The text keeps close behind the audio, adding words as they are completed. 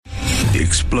The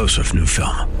explosive new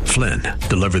film, Flynn,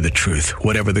 deliver the truth,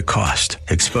 whatever the cost,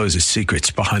 exposes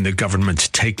secrets behind the government's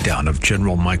takedown of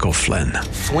General Michael Flynn.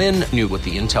 Flynn knew what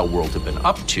the intel world had been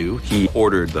up to. He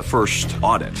ordered the first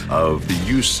audit of the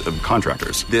use of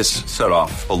contractors. This set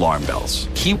off alarm bells.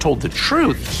 He told the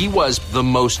truth. He was the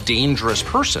most dangerous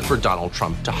person for Donald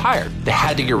Trump to hire. They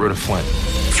had to get rid of Flynn.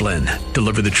 Flynn,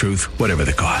 deliver the truth, whatever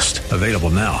the cost. Available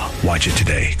now. Watch it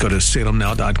today. Go to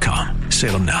salemnow.com.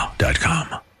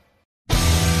 salemnow.com.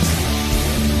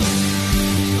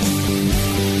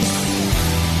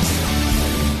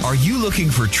 Are you looking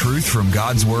for truth from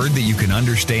God's Word that you can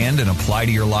understand and apply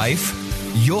to your life?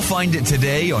 You'll find it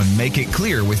today on Make It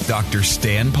Clear with Dr.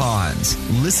 Stan Pons.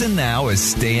 Listen now as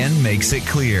Stan makes it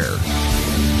clear.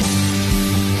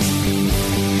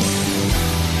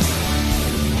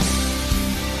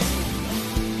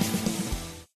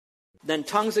 Then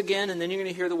tongues again, and then you're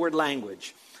going to hear the word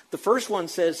language. The first one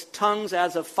says tongues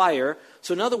as of fire.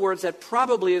 So in other words, that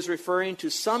probably is referring to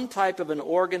some type of an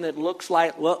organ that looks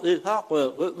like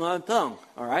my tongue.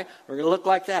 All right? We're going to look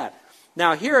like that.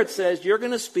 Now here it says you're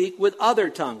going to speak with other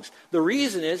tongues. The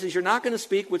reason is you're not going to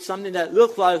speak with something that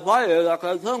looks like fire, like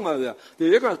a tongue over there.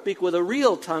 You're going to speak with a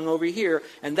real tongue over here,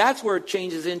 and that's where it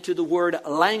changes into the word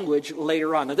language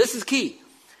later on. Now this is key.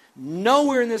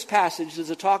 Nowhere in this passage does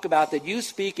it talk about that you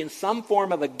speak in some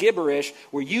form of a gibberish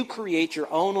where you create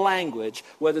your own language,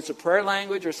 whether it's a prayer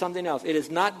language or something else. It is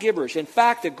not gibberish. In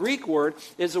fact, the Greek word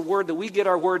is a word that we get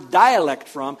our word dialect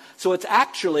from, so it's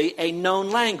actually a known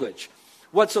language.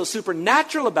 What's so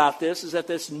supernatural about this is that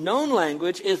this known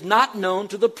language is not known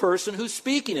to the person who's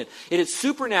speaking it. It is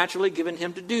supernaturally given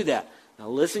him to do that. Now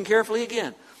listen carefully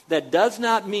again. That does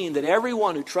not mean that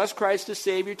everyone who trusts Christ as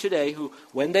Savior today, who,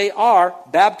 when they are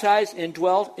baptized,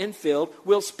 indwelt, and filled,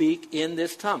 will speak in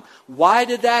this tongue. Why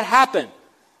did that happen?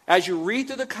 As you read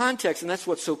through the context, and that's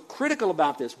what's so critical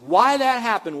about this, why that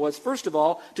happened was, first of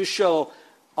all, to show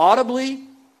audibly,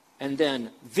 and then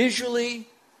visually,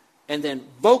 and then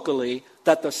vocally,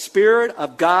 that the Spirit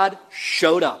of God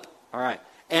showed up. All right.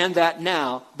 And that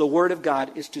now the Word of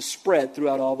God is to spread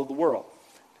throughout all of the world.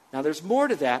 Now, there's more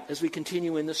to that as we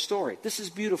continue in this story. This is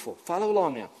beautiful. Follow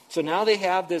along now. So now they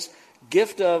have this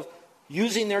gift of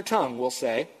using their tongue, we'll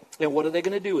say. And what are they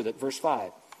going to do with it? Verse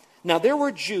 5. Now, there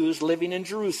were Jews living in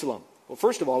Jerusalem. Well,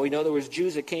 first of all, we know there was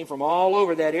Jews that came from all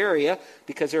over that area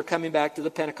because they're coming back to the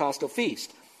Pentecostal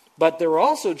feast. But there were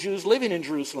also Jews living in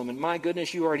Jerusalem. And my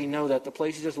goodness, you already know that. The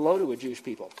place is just loaded with Jewish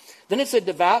people. Then it said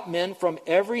devout men from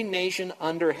every nation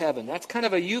under heaven. That's kind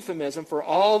of a euphemism for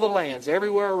all the lands,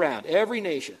 everywhere around, every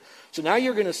nation. So now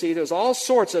you're going to see there's all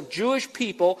sorts of Jewish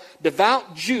people,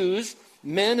 devout Jews,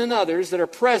 men and others that are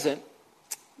present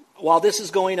while this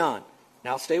is going on.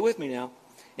 Now stay with me now.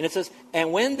 And it says,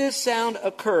 and when this sound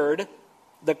occurred,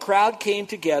 the crowd came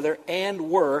together and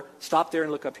were, stop there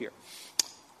and look up here.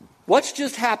 What's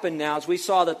just happened now is we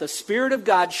saw that the Spirit of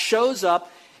God shows up,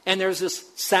 and there's this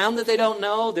sound that they don't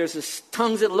know. There's this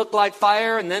tongues that look like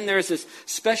fire, and then there's this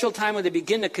special time when they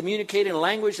begin to communicate in a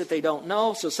language that they don't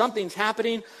know. So something's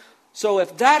happening. So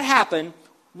if that happened,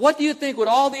 what do you think with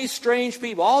all these strange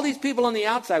people, all these people on the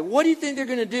outside, what do you think they're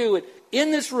going to do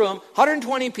in this room,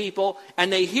 120 people,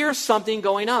 and they hear something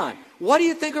going on? What do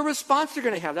you think a response they're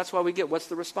going to have? That's why we get, what's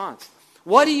the response?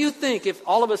 What do you think if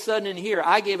all of a sudden in here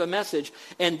I gave a message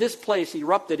and this place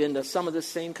erupted into some of this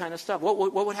same kind of stuff? What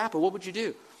would happen? What would you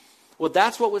do? Well,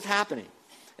 that's what was happening.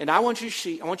 And I want you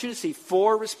to see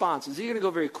 4 responses. You're going to go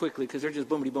very quickly because they're just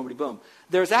boomity, boomity, boom.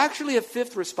 There's actually a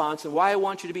 5th response, and why I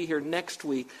want you to be here next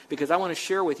week, because I want to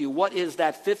share with you what is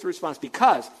that 5th response,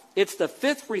 because it's the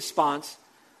 5th response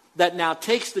that now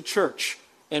takes the church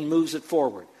and moves it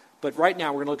forward. But right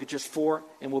now we're going to look at just 4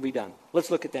 and we'll be done. Let's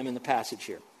look at them in the passage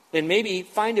here. And maybe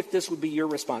find if this would be your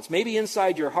response. Maybe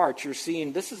inside your heart you're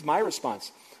seeing, this is my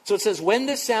response. So it says, when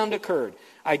this sound occurred,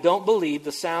 I don't believe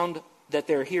the sound that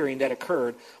they're hearing that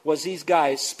occurred was these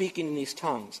guys speaking in these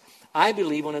tongues. I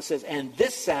believe when it says, and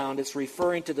this sound, it's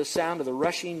referring to the sound of the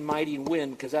rushing mighty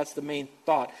wind, because that's the main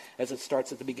thought as it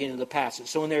starts at the beginning of the passage.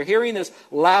 So when they're hearing this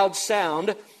loud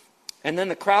sound, and then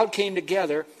the crowd came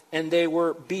together, and they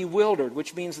were bewildered,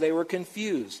 which means they were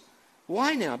confused.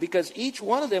 Why now? Because each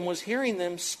one of them was hearing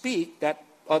them speak, that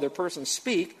other person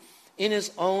speak, in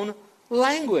his own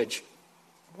language.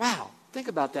 Wow. Think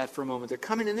about that for a moment. They're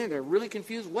coming in there. They're really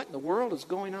confused. What in the world is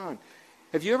going on?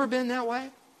 Have you ever been that way?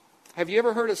 Have you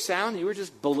ever heard a sound and you were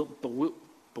just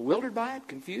bewildered by it,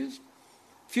 confused?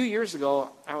 A few years ago,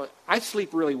 I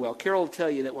sleep really well. Carol will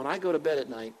tell you that when I go to bed at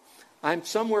night, I'm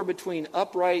somewhere between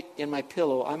upright and my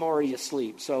pillow. I'm already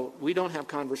asleep. So we don't have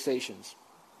conversations.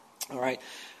 All right.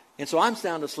 And so I'm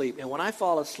sound asleep. And when I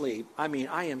fall asleep, I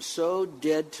am so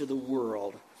dead to the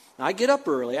world. Now, I get up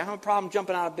early. I have a problem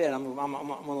jumping out of bed. I'm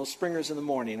one of those springers in the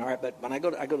morning, all right? But when I go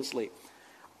to sleep.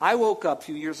 I woke up a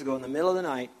few years ago in the middle of the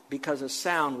night because a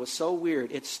sound was so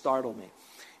weird, it startled me.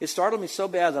 It startled me so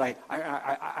bad that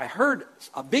I heard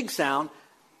a big sound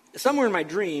somewhere in my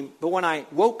dream, but when I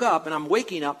woke up and I'm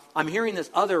waking up, I'm hearing this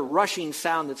other rushing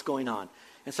sound that's going on.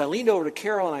 And so I leaned over to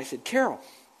Carol and I said, Carol,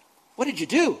 what did you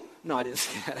do? No, I didn't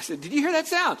say that. I said, did you hear that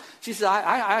sound? She said,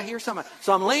 I hear something.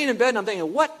 So I'm laying in bed and I'm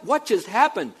thinking, what just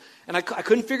happened? And I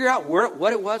couldn't figure out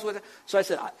what it was. So I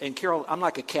said, and Carol, I'm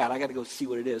like a cat. I got to go see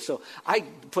what it is. So I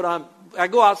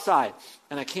go outside,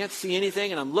 and I can't see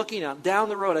anything, and I'm looking out down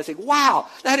the road. I say, wow,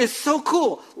 that is so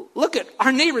cool. Look at,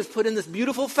 our neighbors put in this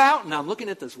beautiful fountain. I'm looking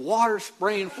at this water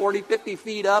spraying 40, 50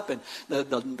 feet up, and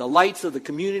the lights of the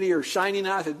community are shining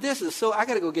out. I said, this is so, I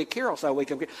got to go get Carol. So I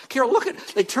wake up. Carol, look at,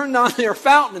 they turned on their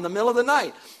fountain in the middle of the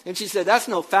night. And she said, that's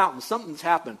no fountain. Something's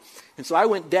happened. And so I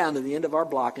went down to the end of our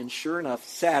block, and sure enough,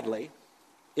 sadly,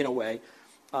 in a way,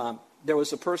 there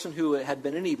was a person who had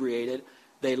been inebriated.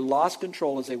 They lost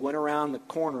control as they went around the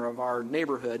corner of our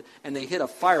neighborhood, and they hit a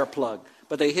fire plug.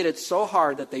 But they hit it so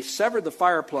hard that they severed the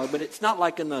fire plug, but it's not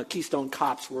like in the Keystone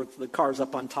Cops where the car's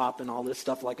up on top and all this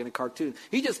stuff like in a cartoon.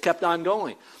 He just kept on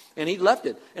going, and he left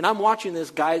it. And I'm watching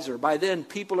this geyser. By then,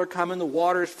 people are coming, the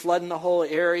water's flooding the whole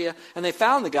area, and they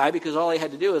found the guy because all he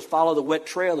had to do was follow the wet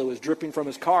trail that was dripping from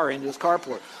his car into his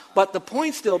carport. But the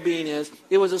point still being is,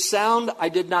 it was a sound I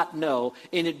did not know,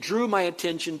 and it drew my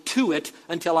attention to it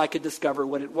until I could discover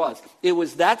what it was. It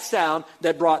was that sound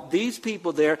that brought these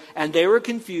people there, and they were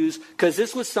confused because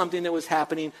this was something that was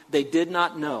happening they did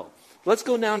not know. Let's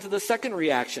go down to the second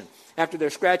reaction. After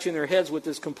they're scratching their heads with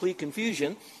this complete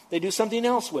confusion, they do something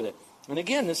else with it. And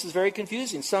again, this is very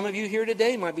confusing. Some of you here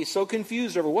today might be so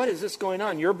confused over what is this going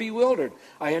on. You're bewildered.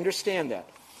 I understand that.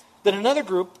 Then another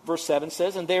group, verse 7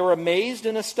 says, and they were amazed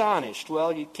and astonished.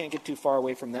 Well, you can't get too far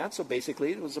away from that. So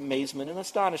basically, it was amazement and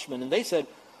astonishment. And they said,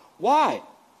 why?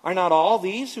 Are not all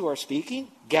these who are speaking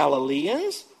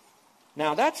Galileans?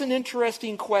 Now, that's an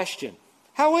interesting question.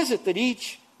 How is it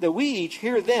that we each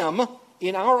hear them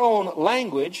in our own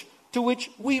language to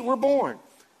which we were born?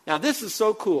 Now, this is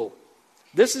so cool.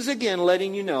 This is, again,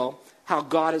 letting you know how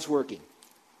God is working.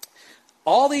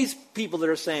 All these people that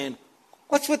are saying,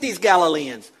 what's with these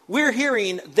Galileans? We're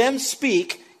hearing them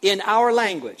speak in our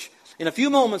language. In a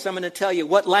few moments, I'm going to tell you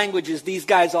what languages these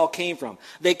guys all came from.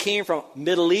 They came from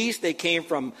Middle East. They came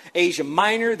from Asia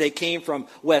Minor. They came from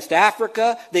West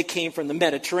Africa. They came from the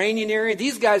Mediterranean area.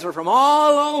 These guys are from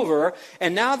all over,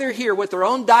 and now they're here with their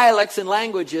own dialects and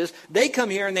languages. They come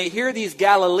here and they hear these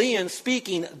Galileans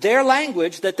speaking their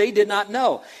language that they did not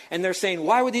know. And they're saying,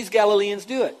 why would these Galileans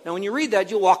do it? Now, when you read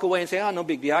that, you'll walk away and say, oh, no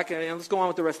big deal. Let's go on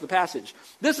with the rest of the passage.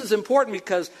 This is important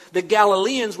because the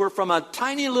Galileans were from a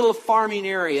tiny little farming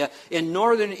area in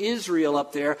northern Israel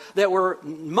up there that were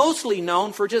mostly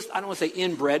known for just, I don't want to say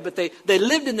inbred, but they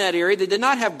lived in that area. They did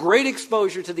not have great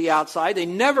exposure to the outside. They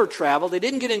never traveled. They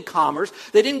didn't get in commerce.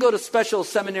 They didn't go to special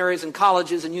seminaries and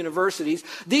colleges and universities.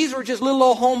 These were just little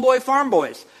old homeboy farm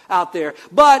boys out there.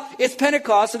 But it's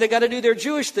Pentecost, so they got to do their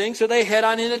Jewish thing, so they head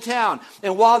on into town.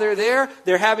 And while they're there,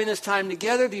 they're having this time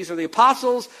together. These are the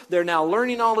apostles. They're now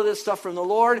learning all of this stuff from the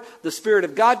Lord. The Spirit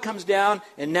of God comes down,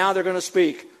 and now they're going to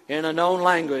speak in a known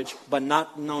language, but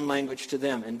not known language to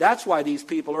them. And that's why these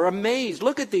people are amazed.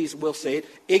 Look at these, we'll say it,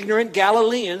 ignorant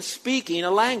Galileans speaking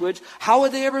a language. How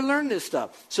would they ever learn this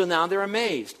stuff? So now they're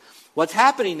amazed. What's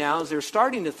happening now is they're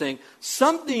starting to think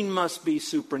something must be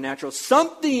supernatural.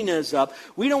 Something is up.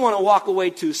 We don't want to walk away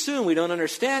too soon. We don't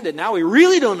understand it. Now we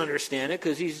really don't understand it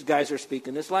because these guys are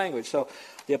speaking this language. So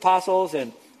the apostles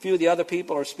and a few of the other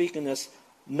people are speaking this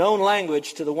known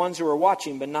language to the ones who are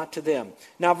watching, but not to them.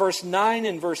 Now, verse 9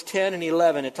 and verse 10 and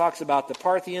 11, it talks about the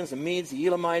Parthians, the Medes, the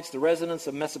Elamites, the residents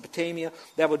of Mesopotamia.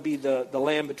 That would be the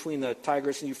land between the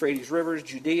Tigris and Euphrates rivers,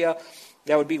 Judea.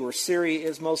 That would be where Syria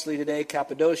is mostly today,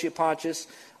 Cappadocia, Pontus,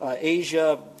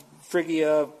 Asia,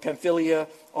 Phrygia, Pamphylia.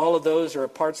 All of those are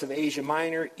parts of Asia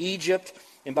Minor. Egypt.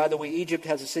 And by the way, Egypt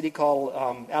has a city called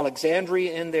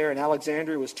Alexandria in there, and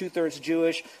Alexandria was 2/3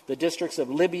 Jewish. The districts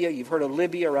of Libya, you've heard of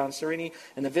Libya around Cyrene,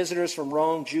 and the visitors from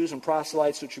Rome, Jews and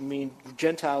proselytes, which mean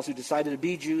Gentiles who decided to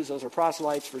be Jews, those are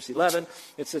proselytes, verse 11.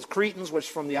 It says Cretans, which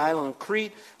from the island of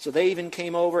Crete, so they even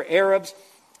came over, Arabs.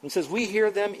 It says, we hear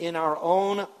them in our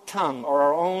own tongue, or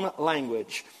our own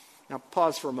language. Now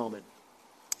pause for a moment.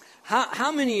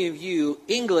 How many of you,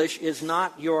 English is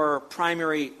not your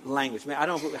primary language? I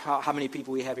don't know how many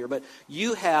people we have here, but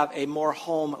you have a more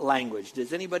home language.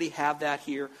 Does anybody have that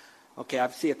here? Okay, I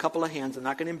see a couple of hands. I'm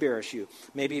not going to embarrass you.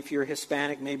 Maybe if you're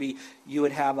Hispanic, maybe you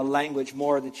would have a language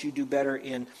more that you do better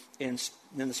in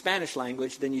in the Spanish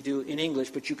language than you do in English,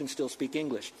 but you can still speak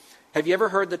English. Have you ever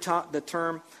heard the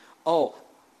term,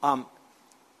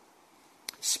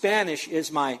 Spanish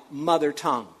is my mother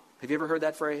tongue? Have you ever heard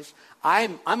that phrase?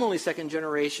 I'm only second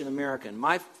generation American.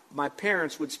 My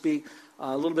parents would speak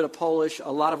a little bit of Polish,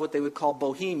 a lot of what they would call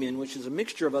Bohemian, which is a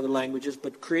mixture of other languages,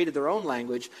 but created their own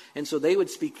language. And so they would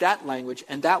speak that language,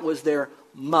 and that was their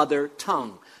mother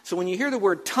tongue. So when you hear the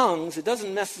word tongues, it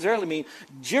doesn't necessarily mean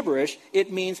gibberish.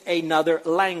 It means another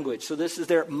language. So this is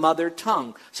their mother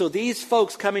tongue. So these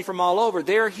folks coming from all over,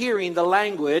 they're hearing the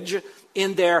language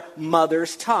in their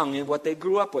mother's tongue, in what they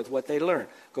grew up with, what they learned.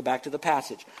 Go back to the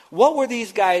passage. What were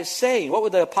these guys saying? What were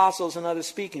the apostles and others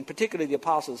speaking? Particularly the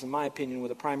apostles, in my opinion, were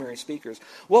the primary speakers.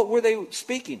 What were they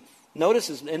speaking?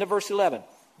 Notice in verse 11.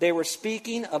 They were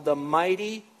speaking of the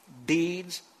mighty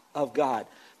deeds of God.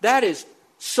 That is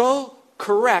so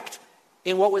correct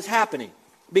in what was happening.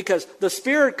 Because the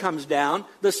Spirit comes down,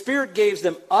 the Spirit gives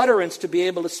them utterance to be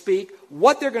able to speak.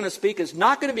 What they're going to speak is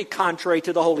not going to be contrary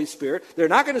to the Holy Spirit. They're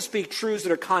not going to speak truths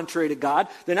that are contrary to God.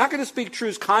 They're not going to speak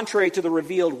truths contrary to the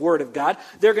revealed Word of God.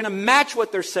 They're going to match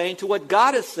what they're saying to what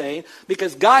God is saying,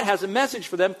 because God has a message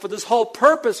for them. For this whole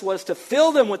purpose was to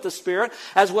fill them with the Spirit,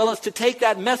 as well as to take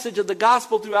that message of the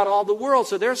gospel throughout all the world.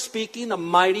 So they're speaking the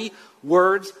mighty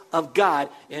words of God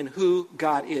and who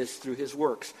God is through His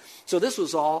works. So this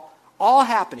was all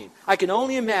happening. I can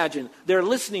only imagine they're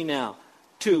listening now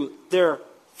to their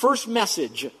first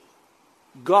message.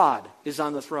 God is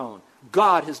on the throne.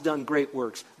 God has done great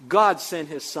works. God sent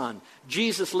His Son.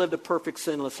 Jesus lived a perfect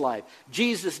sinless life.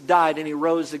 Jesus died and He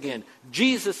rose again.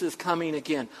 Jesus is coming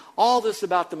again. All this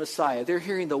about the Messiah. They're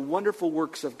hearing the wonderful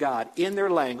works of God in their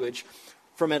language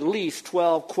from at least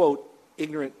 12, quote,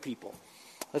 ignorant people.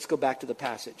 Let's go back to the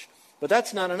passage. But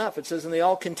that's not enough. It says, and they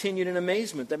all continued in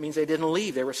amazement. That means they didn't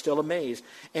leave. They were still amazed.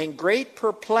 And great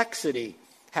perplexity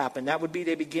happened. That would be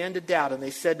they began to doubt, and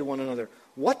they said to one another,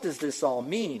 what does this all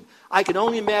mean? I can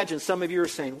only imagine some of you are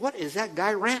saying, what is that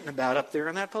guy ranting about up there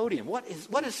on that podium? What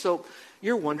is so...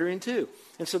 You're wondering too.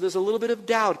 And so there's a little bit of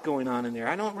doubt going on in there.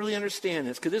 I don't really understand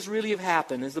this. Could this really have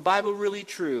happened? Is the Bible really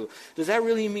true? Does that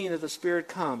really mean that the Spirit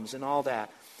comes and all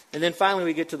that? And then finally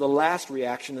we get to the last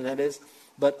reaction, and that is,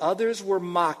 but others were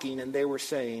mocking, and they were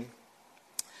saying,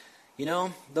 you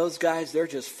know, those guys, they're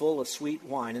just full of sweet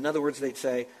wine. In other words, they'd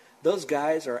say, those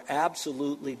guys are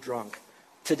absolutely drunk.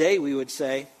 Today we would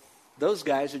say, those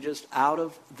guys are just out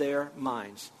of their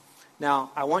minds.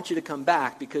 Now, I want you to come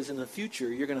back, because in the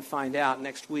future you're going to find out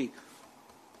next week.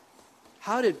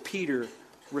 How did Peter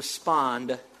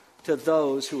respond to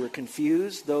those who were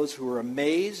confused, those who were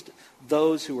amazed,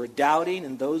 those who were doubting,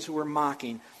 and those who were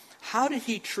mocking? How did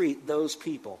he treat those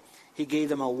people? He gave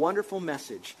them a wonderful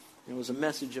message. It was a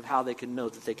message of how they can know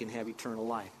that they can have eternal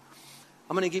life.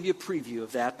 I'm going to give you a preview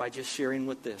of that by just sharing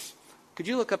with this. Could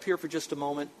you look up here for just a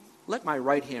moment? Let my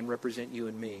right hand represent you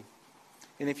and me.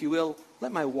 And if you will,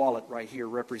 let my wallet right here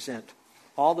represent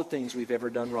all the things we've ever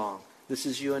done wrong. This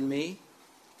is you and me,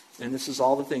 and this is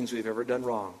all the things we've ever done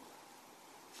wrong.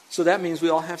 So that means we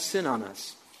all have sin on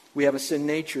us. We have a sin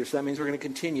nature, so that means we're going to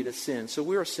continue to sin. So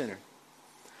we're a sinner.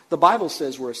 The Bible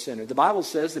says we're a sinner. The Bible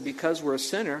says that because we're a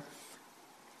sinner,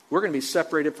 we're going to be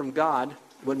separated from God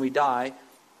when we die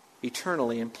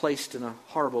eternally and placed in a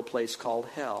horrible place called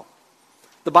hell.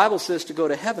 The Bible says to go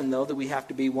to heaven, though, that we have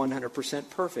to be 100%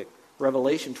 perfect.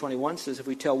 Revelation 21 says if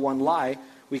we tell one lie,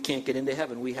 we can't get into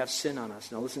heaven. We have sin on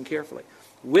us. Now listen carefully.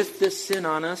 With this sin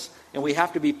on us, and we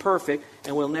have to be perfect,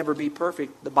 and we'll never be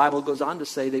perfect, the Bible goes on to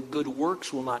say that good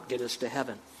works will not get us to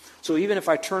heaven. So even if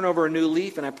I turn over a new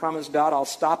leaf and I promise God I'll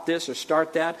stop this or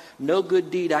start that, no good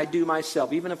deed I do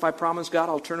myself. Even if I promise God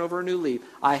I'll turn over a new leaf,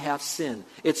 I have sin.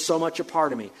 It's so much a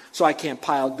part of me. So I can't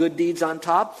pile good deeds on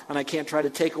top, and I can't try to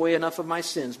take away enough of my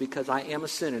sins, because I am a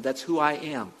sinner. That's who I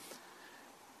am.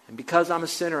 And because I'm a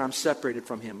sinner, I'm separated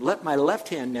from Him. Let my left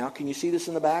hand now, can you see this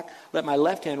in the back? Let my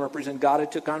left hand represent God who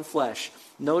took on flesh.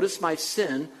 Notice my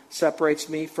sin separates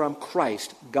me from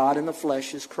Christ. God in the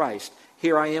flesh is Christ.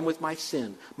 Here I am with my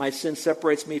sin. My sin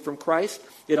separates me from Christ.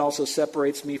 It also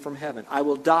separates me from heaven. I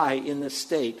will die in this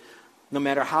state, no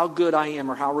matter how good I am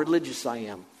or how religious I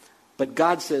am. But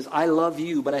God says, I love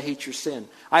you, but I hate your sin.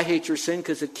 I hate your sin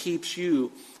because it keeps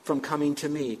you from coming to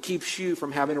me. It keeps you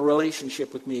from having a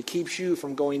relationship with me. It keeps you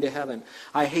from going to heaven.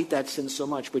 I hate that sin so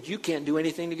much, but you can't do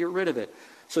anything to get rid of it.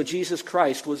 So Jesus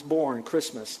Christ was born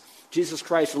Christmas Jesus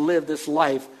Christ lived this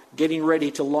life getting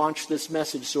ready to launch this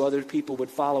message so other people would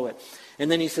follow it. And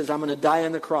then he says, I'm going to die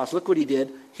on the cross. Look what he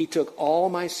did. He took all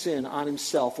my sin on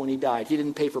himself when he died. He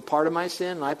didn't pay for part of my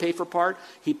sin, and I paid for part.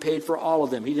 He paid for all of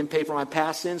them. He didn't pay for my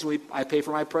past sins. I pay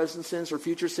for my present sins or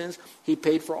future sins. He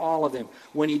paid for all of them.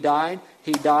 When he died,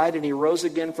 and he rose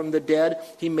again from the dead.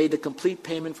 He made the complete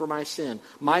payment for my sin.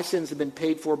 My sins have been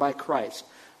paid for by Christ.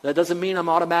 That doesn't mean I'm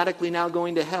automatically now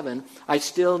going to heaven. I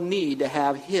still need to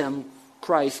have him,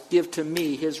 Christ, give to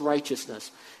me his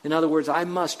righteousness. In other words, I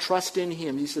must trust in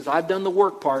him. He says, I've done the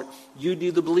work part, you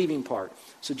do the believing part.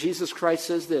 So Jesus Christ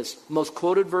says this, most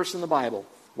quoted verse in the Bible.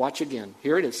 Watch again.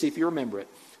 Here it is. See if you remember it.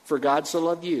 For God so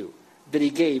loved you that he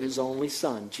gave his only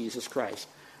Son, Jesus Christ.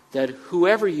 That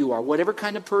whoever you are, whatever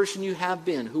kind of person you have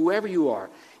been, whoever you are,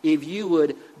 if you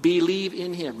would believe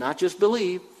in him, not just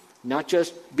believe, not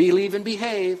just believe and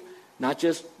behave, not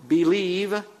just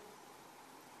believe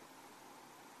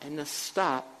and to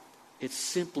stop. It's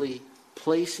simply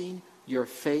placing your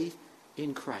faith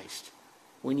in Christ.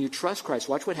 When you trust Christ,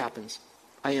 watch what happens.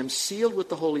 I am sealed with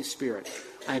the Holy Spirit.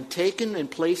 I am taken and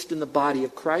placed in the body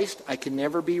of Christ. I can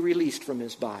never be released from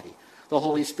his body. The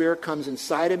Holy Spirit comes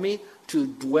inside of me to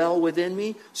dwell within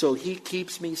me, so he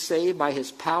keeps me saved by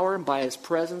his power and by his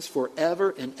presence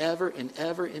forever and ever and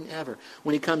ever and ever.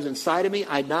 When he comes inside of me,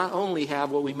 I not only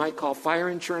have what we might call fire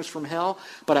insurance from hell,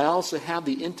 but I also have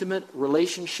the intimate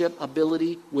relationship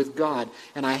ability with God.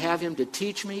 And I have him to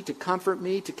teach me, to comfort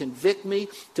me, to convict me,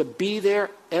 to be there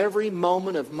every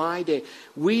moment of my day.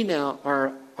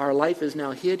 Our life is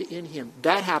now hid in him.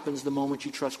 That happens the moment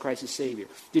you trust Christ as Savior.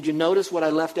 Did you notice what I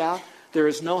left out? There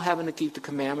is no having to keep the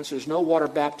commandments. There's no water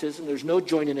baptism. There's no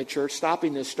joining a church,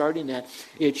 stopping this, starting that.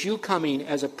 It's you coming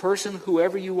as a person,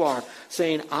 whoever you are,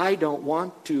 saying, I don't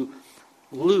want to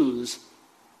lose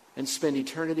and spend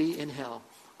eternity in hell.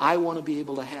 I want to be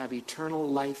able to have eternal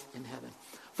life in heaven.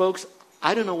 Folks,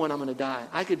 I don't know when I'm going to die.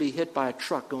 I could be hit by a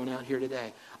truck going out here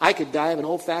today. I could die of an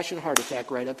old-fashioned heart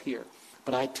attack right up here.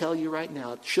 But I tell you right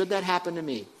now, should that happen to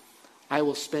me, I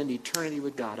will spend eternity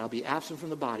with God. I'll be absent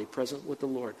from the body, present with the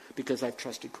Lord, because I've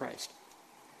trusted Christ.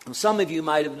 And some of you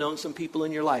might have known some people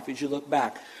in your life as you look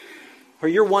back, or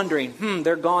you're wondering,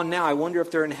 they're gone now. I wonder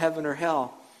if they're in heaven or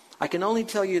hell. I can only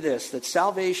tell you this, that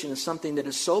salvation is something that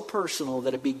is so personal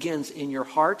that it begins in your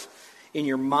heart, in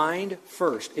your mind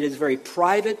first. It is very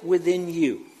private within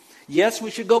you. Yes,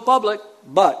 we should go public,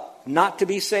 but not to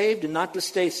be saved and not to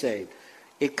stay saved.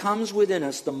 It comes within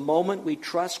us the moment we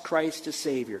trust Christ as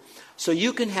Savior. So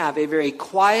you can have a very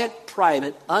quiet,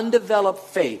 private, undeveloped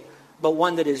faith, but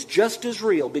one that is just as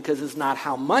real, because it's not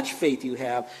how much faith you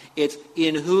have, it's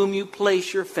in whom you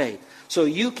place your faith. So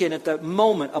you can, at the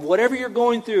moment of whatever you're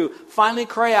going through, finally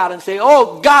cry out and say,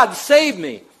 oh, God, save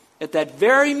me. At that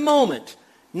very moment,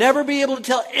 never be able to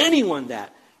tell anyone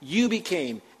that you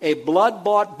became a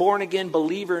blood-bought, born-again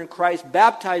believer in Christ,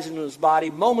 baptized into his body,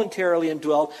 momentarily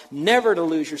indwelt, never to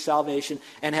lose your salvation,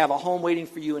 and have a home waiting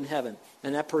for you in heaven.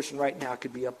 And that person right now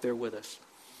could be up there with us,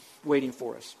 waiting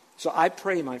for us. So I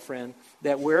pray, my friend,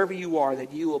 that wherever you are,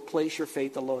 that you will place your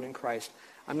faith alone in Christ.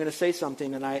 I'm going to say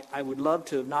something, and I would love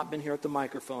to have not been here at the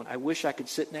microphone. I wish I could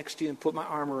sit next to you and put my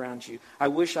arm around you. I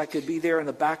wish I could be there in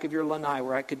the back of your lanai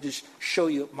where I could just show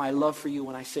you my love for you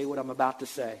when I say what I'm about to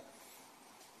say.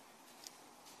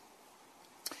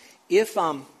 If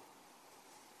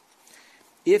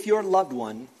your loved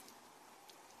one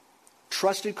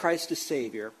trusted Christ as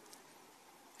Savior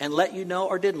and let you know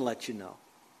or didn't let you know,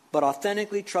 but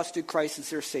authentically trusted Christ as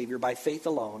their Savior by faith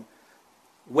alone,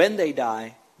 when they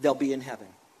die, they'll be in heaven.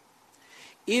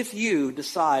 If you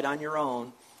decide on your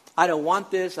own, I don't want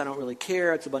this, I don't really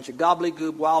care, it's a bunch of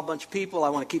gobbledygook, wild bunch of people, I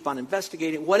want to keep on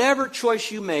investigating, whatever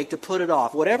choice you make to put it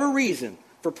off, whatever reason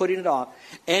for putting it off,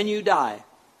 and you die,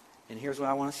 and here's what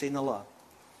I want to say in the love.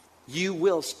 You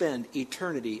will spend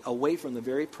eternity away from the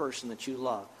very person that you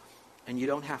love. And you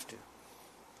don't have to.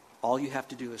 All you have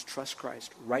to do is trust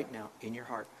Christ right now in your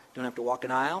heart. You don't have to walk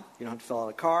an aisle. You don't have to fill out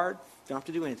a card. You don't have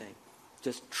to do anything.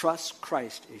 Just trust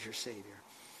Christ as your Savior.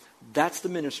 That's the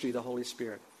ministry of the Holy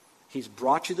Spirit. He's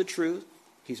brought you the truth.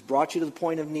 He's brought you to the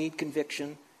point of need,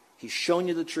 conviction. He's shown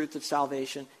you the truth of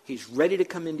salvation. He's ready to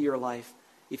come into your life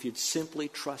if you'd simply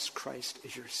trust Christ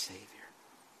as your Savior.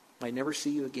 I might never see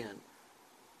you again,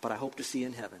 but I hope to see you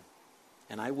in heaven.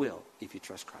 And I will if you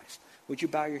trust Christ. Would you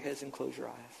bow your heads and close your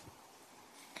eyes?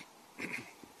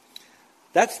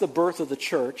 That's the birth of the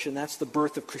church, and that's the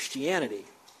birth of Christianity.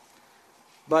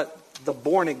 But the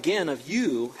born again of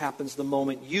you happens the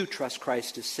moment you trust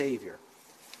Christ as Savior.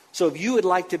 So if you would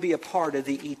like to be a part of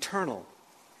the eternal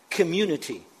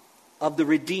community of the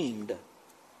redeemed,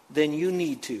 then you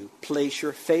need to place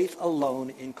your faith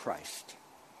alone in Christ.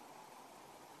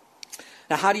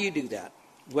 Now, how do you do that?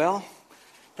 Well,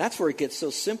 that's where it gets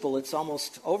so simple, it's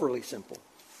almost overly simple.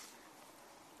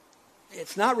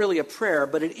 It's not really a prayer,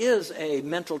 but it is a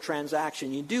mental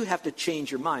transaction. You do have to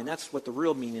change your mind. That's what the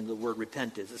real meaning of the word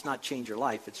repent is. It's not change your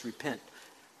life, it's repent.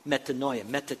 Metanoia,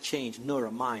 meta change, neura,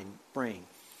 mind, brain.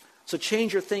 So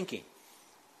change your thinking.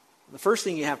 The first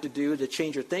thing you have to do to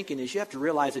change your thinking is you have to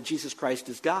realize that Jesus Christ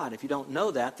is God. If you don't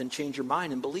know that, then change your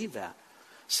mind and believe that.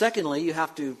 Secondly, you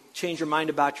have to change your mind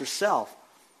about yourself.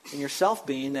 And yourself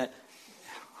being that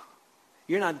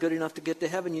you're not good enough to get to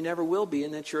heaven, you never will be,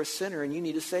 and that you're a sinner and you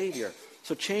need a Savior.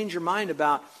 So change your mind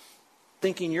about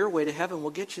thinking your way to heaven will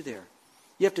get you there.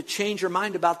 You have to change your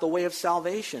mind about the way of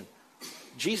salvation.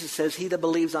 Jesus says, he that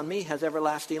believes on me has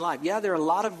everlasting life. Yeah, there are a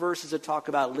lot of verses that talk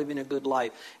about living a good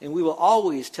life. And we will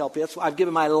always tell people, that's why I've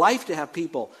given my life to have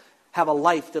people have a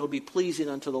life that will be pleasing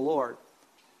unto the Lord.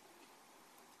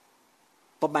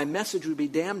 But my message would be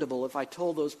damnable if I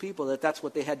told those people that that's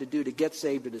what they had to do to get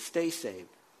saved or to stay saved.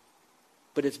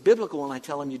 But it's biblical when I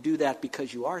tell them you do that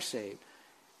because you are saved.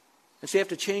 And so you have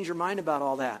to change your mind about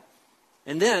all that.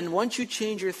 And then once you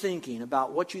change your thinking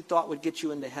about what you thought would get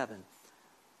you into heaven,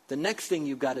 the next thing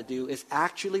you've got to do is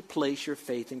actually place your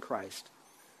faith in Christ.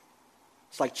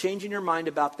 It's like changing your mind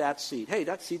about that seat. Hey,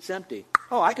 that seat's empty.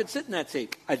 Oh, I could sit in that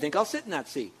seat. I think I'll sit in that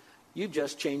seat. You've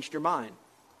just changed your mind,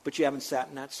 but you haven't sat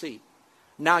in that seat.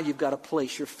 Now you've got to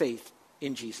place your faith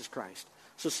in Jesus Christ.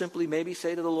 So simply maybe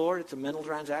say to the Lord, it's a mental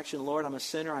transaction, Lord, I'm a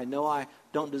sinner. I know I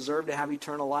don't deserve to have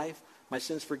eternal life. My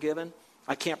sin's forgiven.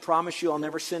 I can't promise you I'll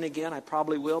never sin again. I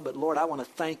probably will. But Lord, I want to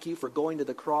thank you for going to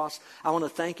the cross. I want to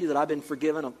thank you that I've been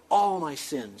forgiven of all my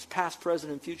sins, past,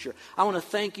 present, and future. I want to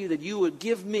thank you that you would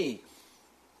give me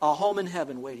a home in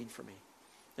heaven waiting for me.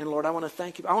 And Lord, I want to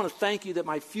thank you. I want to thank you that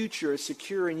my future is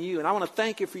secure in you. And I want to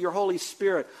thank you for your Holy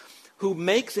Spirit who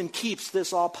makes and keeps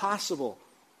this all possible.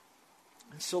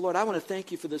 And so, Lord, I want to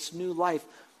thank you for this new life.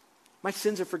 My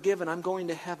sins are forgiven. I'm going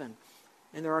to heaven.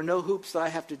 And there are no hoops that I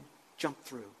have to jump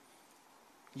through.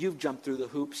 You've jumped through the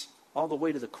hoops all the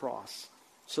way to the cross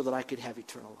so that I could have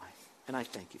eternal life. And I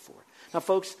thank you for it. Now,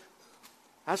 folks,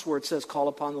 that's where it says, call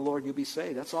upon the Lord and you'll be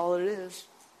saved. That's all it is.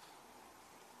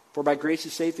 For by grace you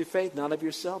saved through faith, not of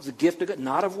yourselves. The gift of God,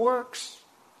 not of works.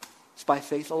 It's by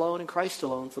faith alone in Christ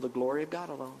alone, for the glory of God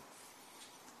alone.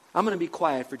 I'm going to be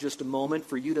quiet for just a moment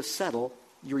for you to settle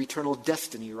your eternal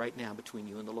destiny right now between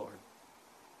you and the Lord.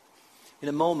 In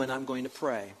a moment, I'm going to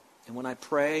pray. And when I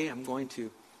pray, I'm going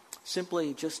to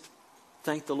simply just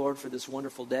thank the Lord for this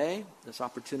wonderful day, this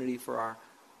opportunity for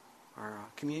our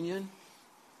communion.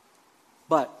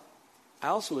 But I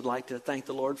also would like to thank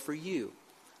the Lord for you,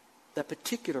 that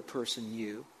particular person,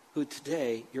 you, who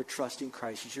today you're trusting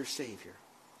Christ as your Savior.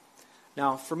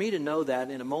 Now, for me to know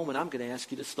that, in a moment, I'm going to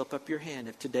ask you to slip up your hand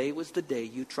if today was the day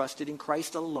you trusted in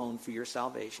Christ alone for your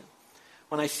salvation.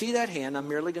 When I see that hand, I'm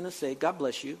merely going to say, God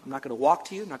bless you. I'm not going to walk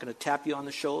to you. I'm not going to tap you on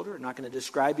the shoulder. I'm not going to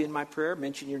describe you in my prayer,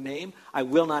 mention your name. I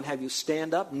will not have you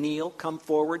stand up, kneel, come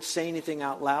forward, say anything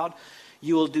out loud.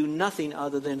 You will do nothing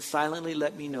other than silently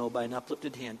let me know by an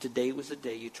uplifted hand. Today was the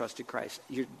day you trusted Christ.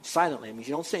 You're silently. I mean,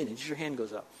 you don't say anything. Just your hand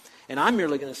goes up. And I'm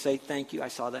merely going to say, thank you. I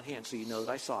saw that hand, so you know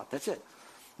that I saw it. That's it.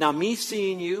 Now, me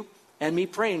seeing you and me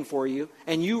praying for you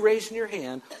and you raising your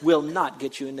hand will not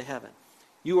get you into heaven.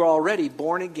 You are already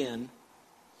born again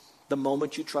the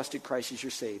moment you trusted Christ as your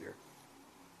Savior.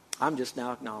 I'm just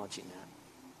now acknowledging that.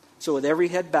 So with every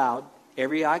head bowed,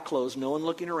 every eye closed, no one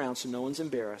looking around so no one's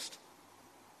embarrassed,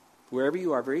 wherever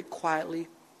you are, very quietly,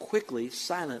 quickly,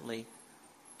 silently,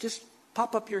 just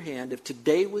pop up your hand if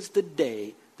today was the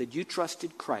day that you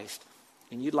trusted Christ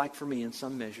and you'd like for me in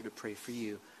some measure to pray for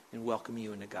you and welcome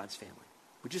you into God's family.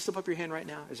 Would you slip up your hand right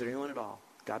now? Is there anyone at all?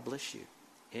 God bless you,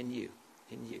 and you,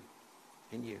 and you,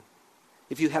 and you.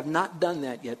 If you have not done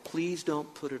that yet, please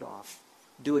don't put it off.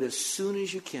 Do it as soon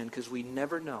as you can, because we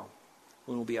never know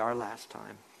when will be our last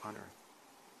time on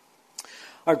earth.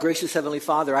 Our gracious Heavenly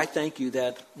Father, I thank you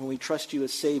that when we trust you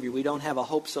as Savior, we don't have a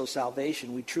hope-so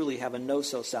salvation. We truly have a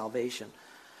know-so salvation.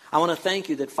 I want to thank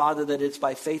you that, Father, that it's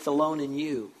by faith alone in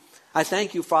you. I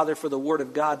thank you, Father, for the Word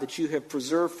of God that you have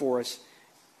preserved for us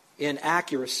in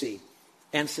accuracy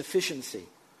and sufficiency,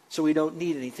 so we don't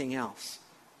need anything else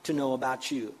to know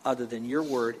about you other than your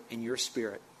Word and your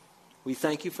Spirit. We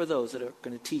thank you for those that are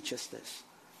going to teach us this.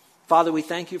 Father, we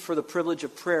thank you for the privilege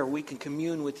of prayer. We can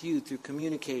commune with you through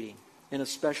communicating in a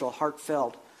special,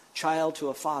 heartfelt, child to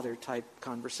a father type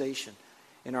conversation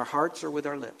in our hearts or with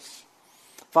our lips.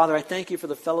 Father, I thank you for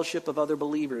the fellowship of other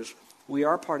believers. We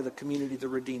are part of the community of the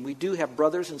redeemed. We do have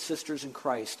brothers and sisters in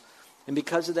Christ. And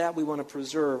because of that, we want to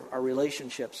preserve our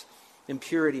relationships in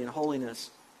purity and holiness,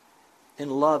 in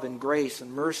love and grace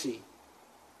and mercy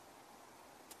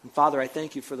And Father, I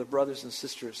thank you for the brothers and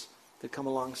sisters that come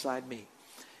alongside me.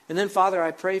 And then, Father,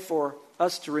 I pray for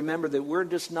us to remember that we're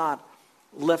just not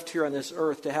left here on this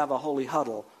earth to have a holy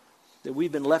huddle, that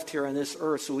we've been left here on this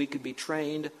earth so we could be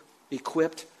trained,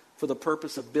 equipped for the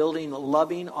purpose of building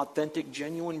loving, authentic,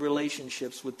 genuine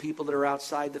relationships with people that are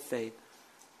outside the faith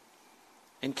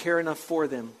and care enough for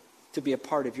them to be a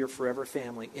part of your forever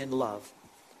family in love.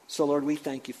 So, Lord, we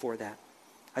thank you for that.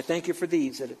 I thank you for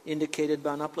these that indicated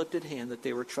by an uplifted hand that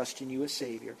they were trusting you as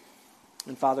Savior.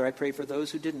 And Father, I pray for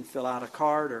those who didn't fill out a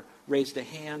card or raised a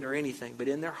hand or anything, but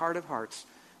in their heart of hearts,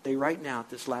 they right now at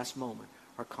this last moment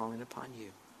are calling upon you.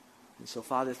 And so,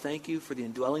 Father, thank you for the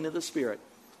indwelling of the Spirit,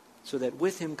 so that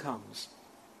with him comes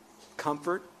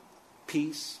comfort,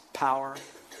 peace, power,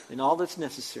 and all that's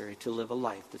necessary to live a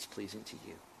life that's pleasing to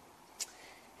you.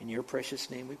 In your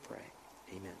precious name we pray.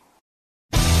 Amen.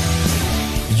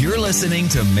 You're listening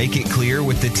to Make It Clear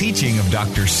with the teaching of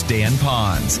Dr. Stan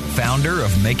Ponz, founder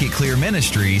of Make It Clear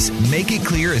Ministries. Make It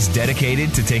Clear is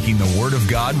dedicated to taking the Word of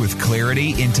God with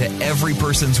clarity into every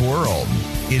person's world.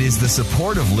 It is the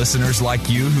support of listeners like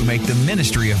you who make the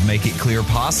ministry of Make It Clear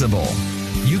possible.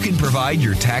 You can provide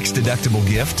your tax-deductible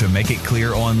gift to Make It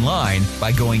Clear online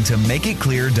by going to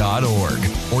makeitclear.org,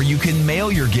 or you can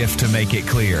mail your gift to Make It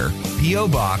Clear, P.O.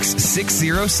 Box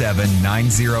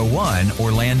 607901,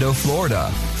 Orlando, Florida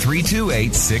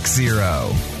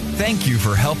 32860. Thank you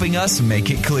for helping us make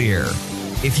it clear.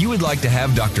 If you would like to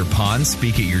have Dr. Ponz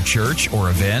speak at your church or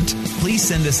event, please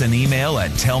send us an email at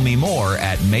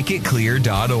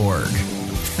tellmemore@makeitclear.org.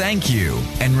 Thank you,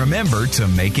 and remember to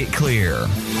make it clear.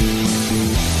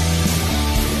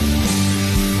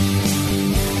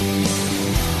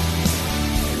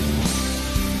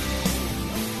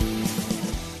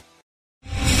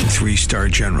 Three-star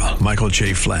General Michael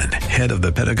J. Flynn, head of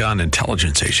the Pentagon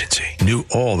Intelligence Agency, knew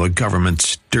all the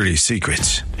government's dirty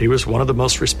secrets. He was one of the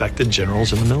most respected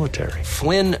generals in the military.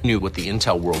 Flynn knew what the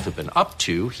intel world had been up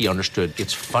to. He understood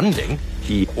its funding.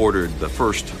 He ordered the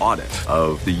first audit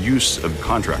of the use of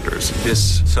contractors.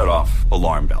 This set off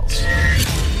alarm bells.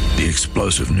 The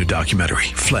explosive new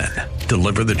documentary, Flynn,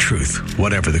 Deliver the Truth,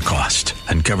 Whatever the Cost,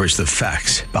 uncovers the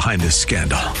facts behind this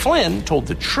scandal. Flynn told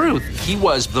the truth. He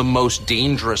was the most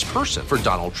dangerous person for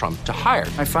Donald Trump to hire.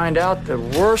 I find out the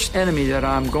worst enemy that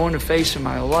I'm going to face in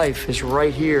my life is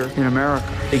right here in America.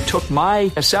 They took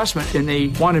my assessment and they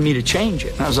wanted me to change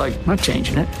it. And I was like, I'm not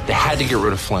changing it. They had to get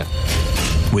rid of Flynn.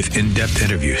 With in-depth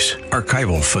interviews,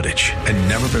 archival footage, and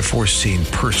never-before-seen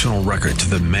personal records of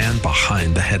the man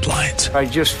behind the headlines. I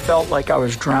just felt like I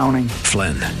was drowning.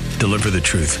 Flynn, Deliver the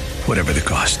Truth, Whatever the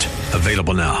Cost.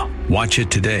 Available now. Watch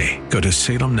it today. Go to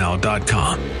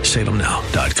salemnow.com.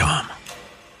 salemnow.com.